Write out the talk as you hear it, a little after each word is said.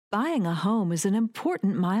Buying a home is an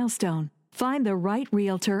important milestone. Find the right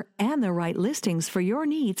realtor and the right listings for your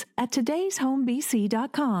needs at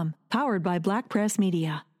today'shomebc.com, powered by Black Press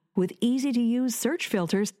Media. With easy-to-use search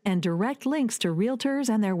filters and direct links to realtors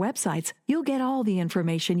and their websites, you'll get all the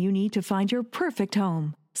information you need to find your perfect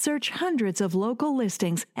home. Search hundreds of local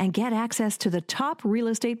listings and get access to the top real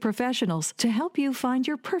estate professionals to help you find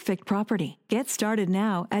your perfect property. Get started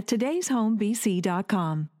now at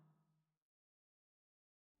today'shomebc.com.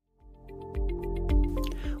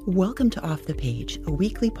 Welcome to Off the Page, a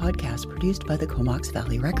weekly podcast produced by the Comox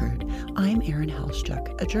Valley Record. I'm Erin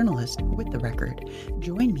Halschuk, a journalist with the Record.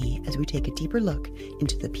 Join me as we take a deeper look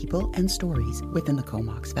into the people and stories within the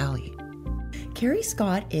Comox Valley. Carrie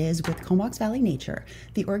Scott is with Comox Valley Nature.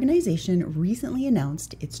 The organization recently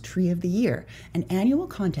announced its Tree of the Year, an annual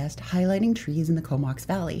contest highlighting trees in the Comox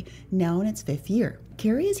Valley, now in its 5th year.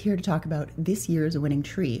 Carrie is here to talk about this year's winning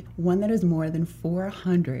tree, one that is more than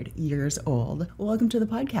 400 years old. Welcome to the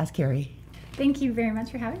podcast, Carrie. Thank you very much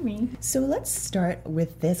for having me. So let's start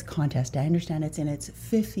with this contest. I understand it's in its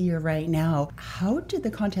 5th year right now. How did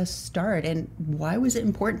the contest start, and why was it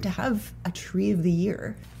important to have a Tree of the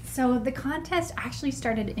Year? So the contest actually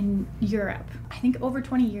started in Europe, I think over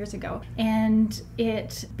 20 years ago, and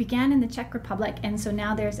it began in the Czech Republic, and so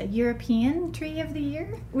now there's a European Tree of the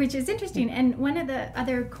Year, which is interesting. And one of the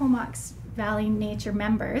other Comox Valley Nature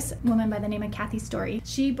members, a woman by the name of Kathy Story,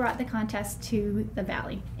 she brought the contest to the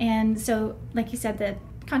valley. And so, like you said, the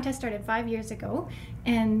contest started 5 years ago,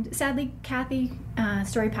 and sadly Kathy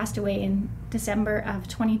Story passed away in December of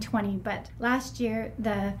 2020, but last year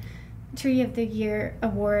the Tree of the Year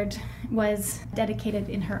award was dedicated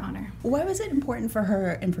in her honor. Why was it important for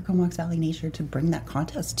her and for Comox Valley Nature to bring that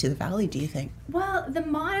contest to the valley, do you think? Well, the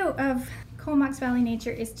motto of Comox Valley Nature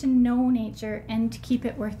is to know nature and to keep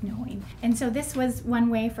it worth knowing. And so this was one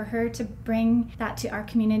way for her to bring that to our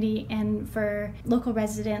community and for local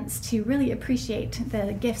residents to really appreciate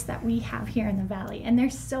the gifts that we have here in the valley. And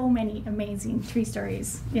there's so many amazing tree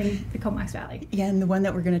stories in the Comox Valley. Yeah, and the one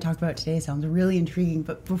that we're going to talk about today sounds really intriguing.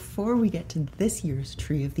 But before we get to this year's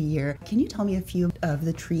Tree of the Year, can you tell me a few of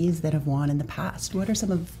the trees that have won in the past? What are some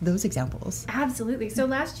of those examples? Absolutely. So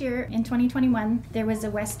last year in 2021, there was a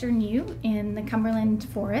Western Yew in the Cumberland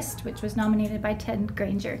Forest, which was nominated by Ted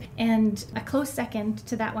Granger. And a close second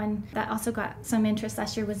to that one that also got some interest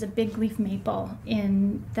last year was a big leaf maple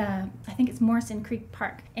in I think it's Morrison Creek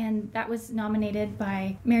Park. And that was nominated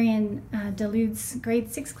by Marion Delude's grade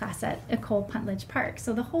 6 class at Ecole Puntledge Park.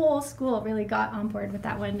 So the whole school really got on board with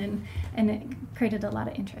that one, and it created a lot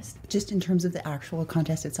of interest. Just in terms of the actual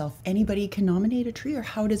contest itself, anybody can nominate a tree, or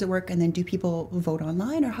how does it work? And then do people vote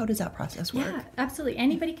online, or how does that process work? Yeah, absolutely.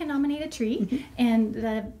 Anybody can nominate a tree. And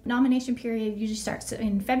the nomination period usually starts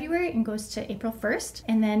in February and goes to April 1st,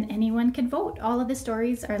 and then anyone can vote. All of the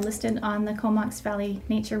stories are listed on the Comox Valley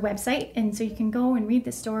Nature website, and so you can go and read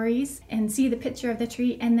the stories and see the picture of the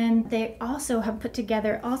tree. And then they also have put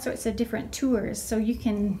together all sorts of different tours, so you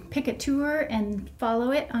can pick a tour and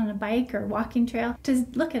follow it on a bike or walking trail to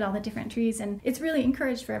look at all the different trees. And it's really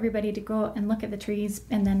encouraged for everybody to go and look at the trees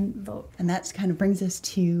and then vote. And that kind of brings us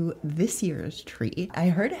to this year's tree. I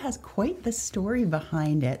heard it has quite the story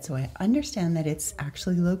behind it. So I understand that it's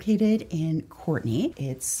actually located in Courtenay.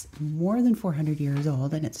 It's more than 400 years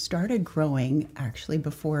old, and it started growing actually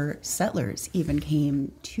before settlers even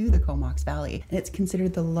came to the Comox Valley. And it's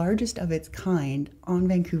considered the largest of its kind on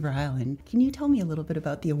Vancouver Island. Can you tell me a little bit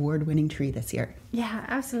about the award-winning tree this year? Yeah,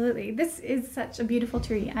 absolutely. This is such a beautiful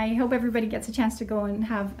tree. I hope everybody gets a chance to go and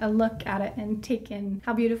have a look at it and take in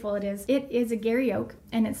how beautiful it is. It is a Garry Oak,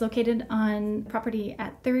 and it's located on property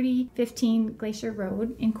at 3015 Glacier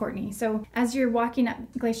Road in Courtenay. So as you're walking up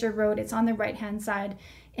Glacier Road, it's on the right-hand side,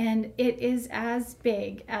 and it is as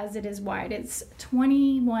big as it is wide. It's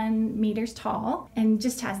 21 meters tall and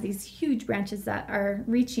just has these huge branches that are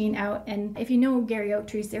reaching out. And if you know Garry Oak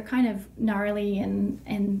trees, they're kind of gnarly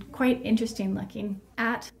and quite interesting looking.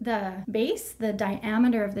 At the base, the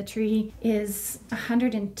diameter of the tree is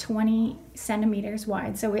 120 centimeters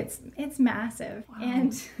wide, so it's massive. Wow.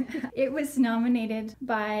 And it was nominated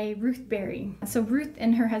by Ruth Berry. So Ruth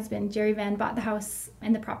and her husband Jerry Van bought the house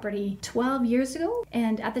and the property 12 years ago,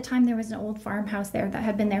 and at the time there was an old farmhouse there that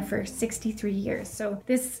had been there for 63 years. So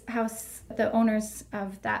this house, the owners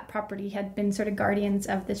of that property had been sort of guardians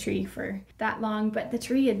of the tree for that long, but the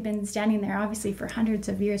tree had been standing there obviously for hundreds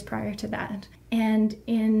of years prior to that. And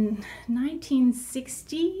in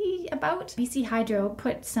 1960, about, BC Hydro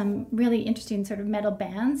put some really interesting sort of metal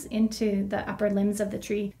bands into the upper limbs of the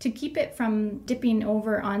tree to keep it from dipping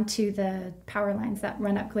over onto the power lines that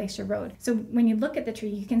run up Glacier Road. So when you look at the tree,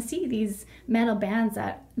 you can see these metal bands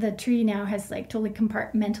that the tree now has like totally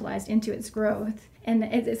compartmentalized into its growth. And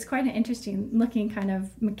it's quite an interesting looking kind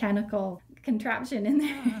of mechanical contraption in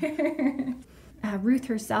there. Ruth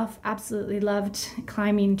herself absolutely loved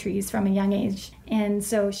climbing trees from a young age, and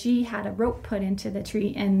so she had a rope put into the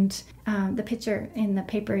tree, and the picture in the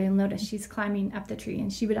paper, you'll notice she's climbing up the tree,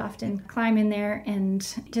 and she would often climb in there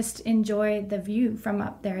and just enjoy the view from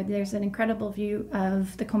up there. There's an incredible view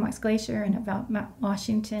of the Comox Glacier and of Mount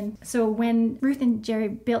Washington. So when Ruth and Jerry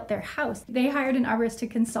built their house, they hired an arborist to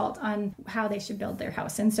consult on how they should build their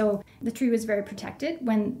house, and so the tree was very protected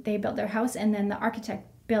when they built their house, and then the architect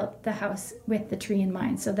built the house with the tree in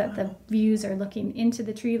mind so that the views are looking into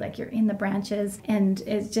the tree like you're in the branches, and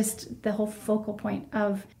it's just the whole focal point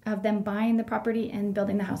of them buying the property and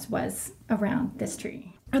building the house was around this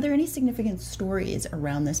tree. Are there any significant stories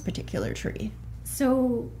around this particular tree?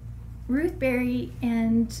 So Ruth Berry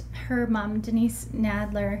and her mom, Denise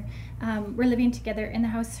Nadler, were living together in the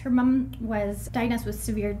house. Her mom was diagnosed with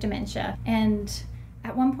severe dementia, and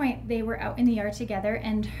at one point they were out in the yard together,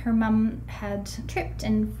 and her mom had tripped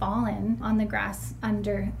and fallen on the grass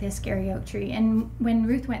under this Garry Oak tree. And when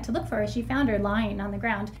Ruth went to look for her, she found her lying on the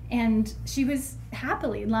ground, and she was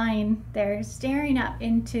happily lying there staring up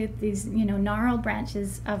into these, gnarled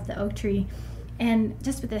branches of the oak tree, and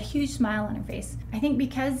just with a huge smile on her face. I think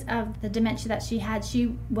because of the dementia that she had,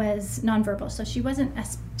 she was nonverbal, so she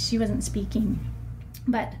wasn't speaking,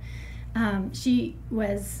 but she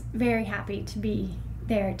was very happy to be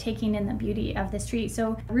there taking in the beauty of this tree.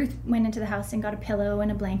 So Ruth went into the house and got a pillow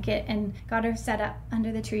and a blanket and got her set up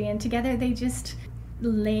under the tree, and together they just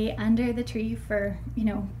lay under the tree for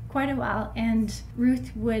quite a while. And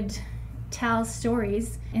Ruth would tell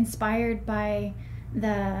stories inspired by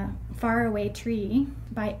the Faraway Tree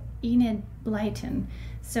by Enid Blyton.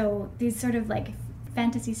 So these sort of like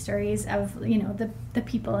fantasy stories of the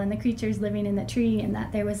people and the creatures living in the tree, and that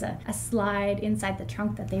there was a slide inside the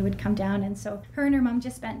trunk that they would come down. And so her and her mom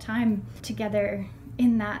just spent time together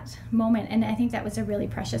in that moment, and I think that was a really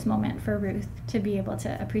precious moment for Ruth to be able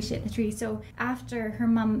to appreciate the tree. So after her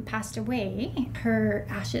mom passed away, her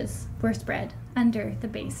ashes were spread under the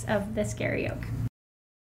base of this Garry Oak.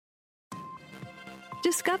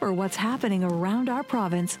 Discover what's happening around our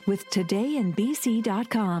province with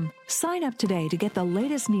todayinbc.com. Sign up today to get the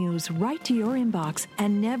latest news right to your inbox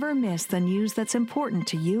and never miss the news that's important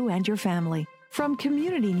to you and your family. From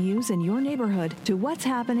community news in your neighborhood to what's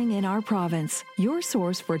happening in our province, your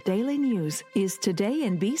source for daily news is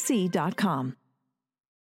todayinbc.com.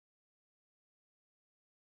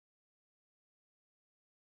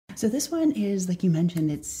 So this one is, like you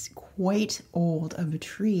mentioned, it's quite old of a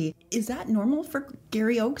tree. Is that normal for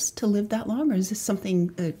Garry Oaks to live that long, or is this something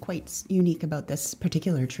quite unique about this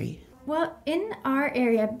particular tree? Well, in our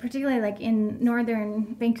area, particularly like in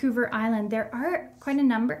northern Vancouver Island, there are quite a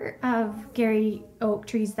number of Garry Oak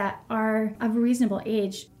trees that are of a reasonable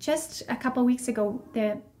age. Just a couple weeks ago,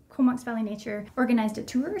 the Comox Valley Nature organized a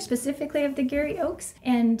tour specifically of the Garry Oaks,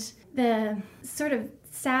 and the sort of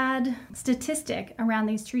sad statistic around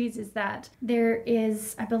these trees is that there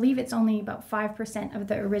is, I believe it's only about 5% of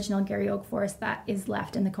the original Garry Oak forest that is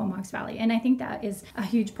left in the Comox Valley. And I think that is a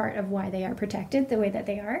huge part of why they are protected the way that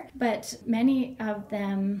they are. But many of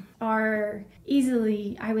them are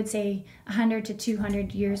easily, I would say, 100 to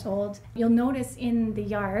 200 years old. You'll notice in the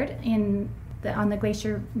yard, on the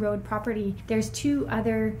Glacier Road property, there's two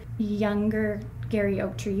other younger Garry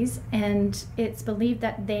Oak trees, and it's believed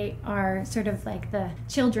that they are sort of like the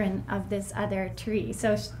children of this other tree.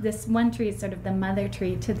 So this one tree is sort of the mother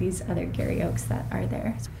tree to these other Garry Oaks that are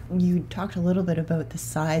there. You talked a little bit about the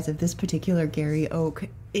size of this particular Garry Oak.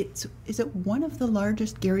 Is it one of the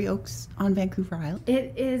largest Garry Oaks on Vancouver Island?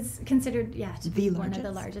 It is considered, to be one of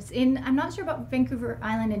the largest. I'm not sure about Vancouver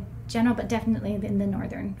Island in general, but definitely in the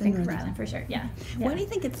northern Vancouver Island for sure. Yeah. Why do you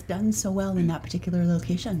think it's done so well in that particular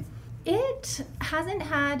location? It hasn't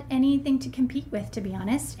had anything to compete with, to be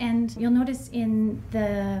honest. And you'll notice in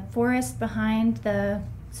the forest behind the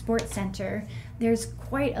sports center, there's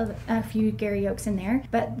quite a few Garry Oaks in there,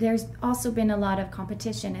 but there's also been a lot of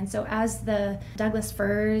competition. And so as the Douglas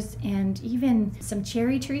firs and even some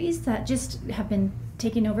cherry trees that just have been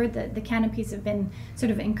taking over, the canopies have been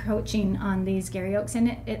sort of encroaching on these Garry Oaks,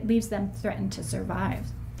 and it leaves them threatened to survive.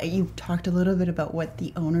 You've talked a little bit about what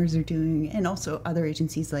the owners are doing and also other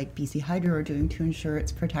agencies like BC Hydro are doing to ensure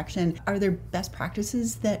its protection. Are there best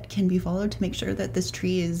practices that can be followed to make sure that this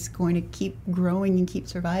tree is going to keep growing and keep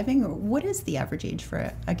surviving? Or what is the average age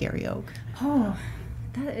for a Garry Oak? Oh,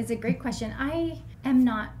 that is a great question. I am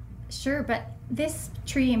not sure, but this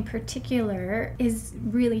tree in particular is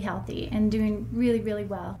really healthy and doing really, really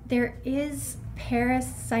well. There is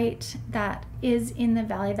parasite that is in the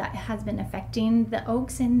valley that has been affecting the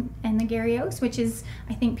oaks and the Garry Oaks, which is,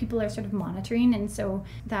 I think people are sort of monitoring, and so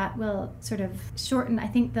that will sort of shorten, I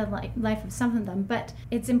think, the life of some of them. But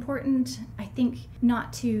it's important, I think,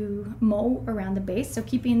 not to mow around the base, so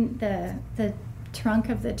keeping the trunk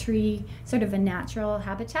of the tree sort of a natural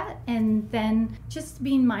habitat, and then just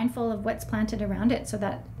being mindful of what's planted around it so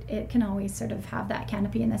that it can always sort of have that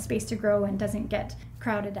canopy and the space to grow and doesn't get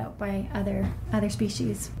crowded out by other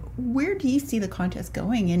species. Where do you see the contest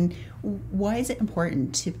going, and why is it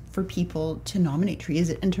important for people to nominate trees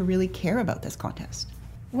and to really care about this contest?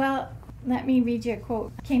 Well, let me read you a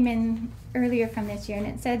quote. It came in earlier from this year, and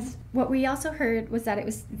it says, what we also heard was that it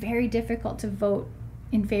was very difficult to vote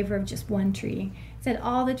in favor of just one tree. It said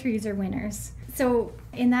all the trees are winners. So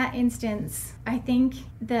in that instance, I think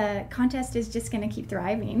the contest is just going to keep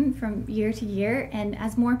thriving from year to year. And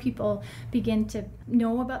as more people begin to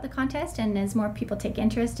know about the contest, and as more people take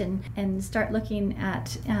interest and start looking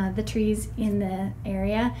at the trees in the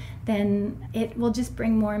area, then it will just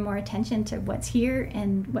bring more and more attention to what's here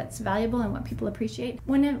and what's valuable and what people appreciate.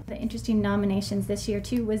 One of the interesting nominations this year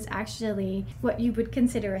too was actually what you would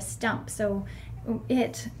consider a stump. So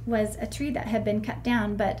it was a tree that had been cut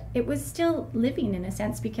down, but it was still living in a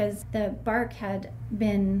sense because the bark had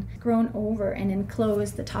been grown over and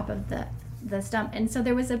enclosed the top of the stump. And so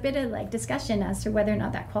there was a bit of discussion as to whether or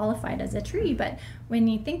not that qualified as a tree. But when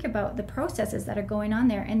you think about the processes that are going on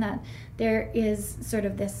there, and that there is sort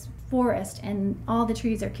of this forest and all the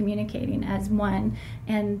trees are communicating as one,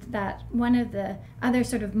 and that one of the other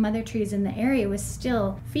sort of mother trees in the area was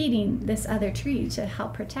still feeding this other tree to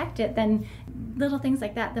help protect it, then little things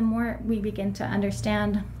like that, the more we begin to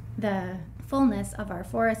understand the fullness of our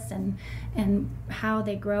forests and how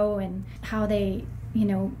they grow and how they,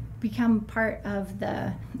 become part of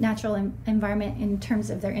the natural environment in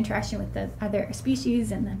terms of their interaction with the other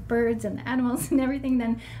species and the birds and the animals and everything,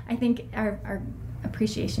 then I think our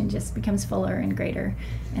appreciation just becomes fuller and greater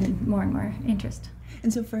and more interest.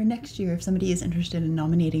 And so for next year, if somebody is interested in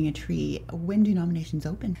nominating a tree, when do nominations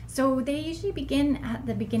open? So they usually begin at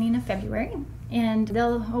the beginning of February, and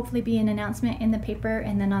there'll hopefully be an announcement in the paper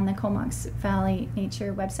and then on the Comox Valley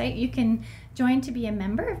Nature website. You can join to be a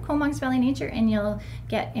member of Comox Valley Nature, and you'll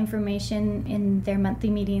get information in their monthly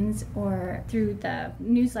meetings or through the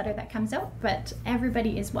newsletter that comes out. But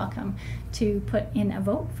everybody is welcome to put in a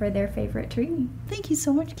vote for their favorite tree. Thank you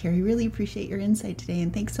so much, Carrie. Really appreciate your insight today,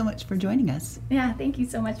 and thanks so much for joining us. Yeah, thank you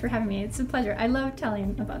so much for having me. It's a pleasure. I love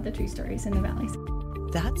telling about the tree stories in the valleys.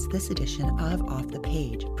 That's this edition of Off the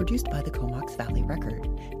Page, produced by the Comox Valley Record.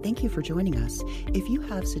 Thank you for joining us. If you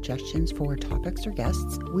have suggestions for topics or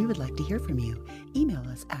guests, we would like to hear from you. Email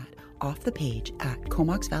us at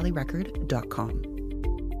offthepage@comoxvalleyrecord.com.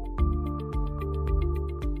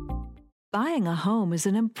 Buying a home is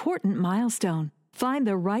an important milestone. Find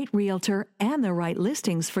the right realtor and the right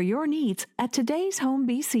listings for your needs at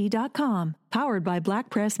today'shomebc.com, powered by Black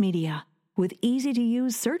Press Media. With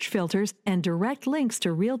easy-to-use search filters and direct links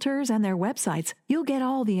to realtors and their websites, you'll get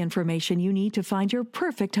all the information you need to find your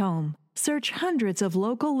perfect home. Search hundreds of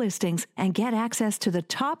local listings and get access to the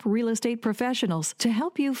top real estate professionals to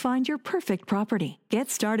help you find your perfect property. Get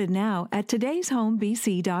started now at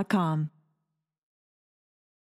today'shomebc.com.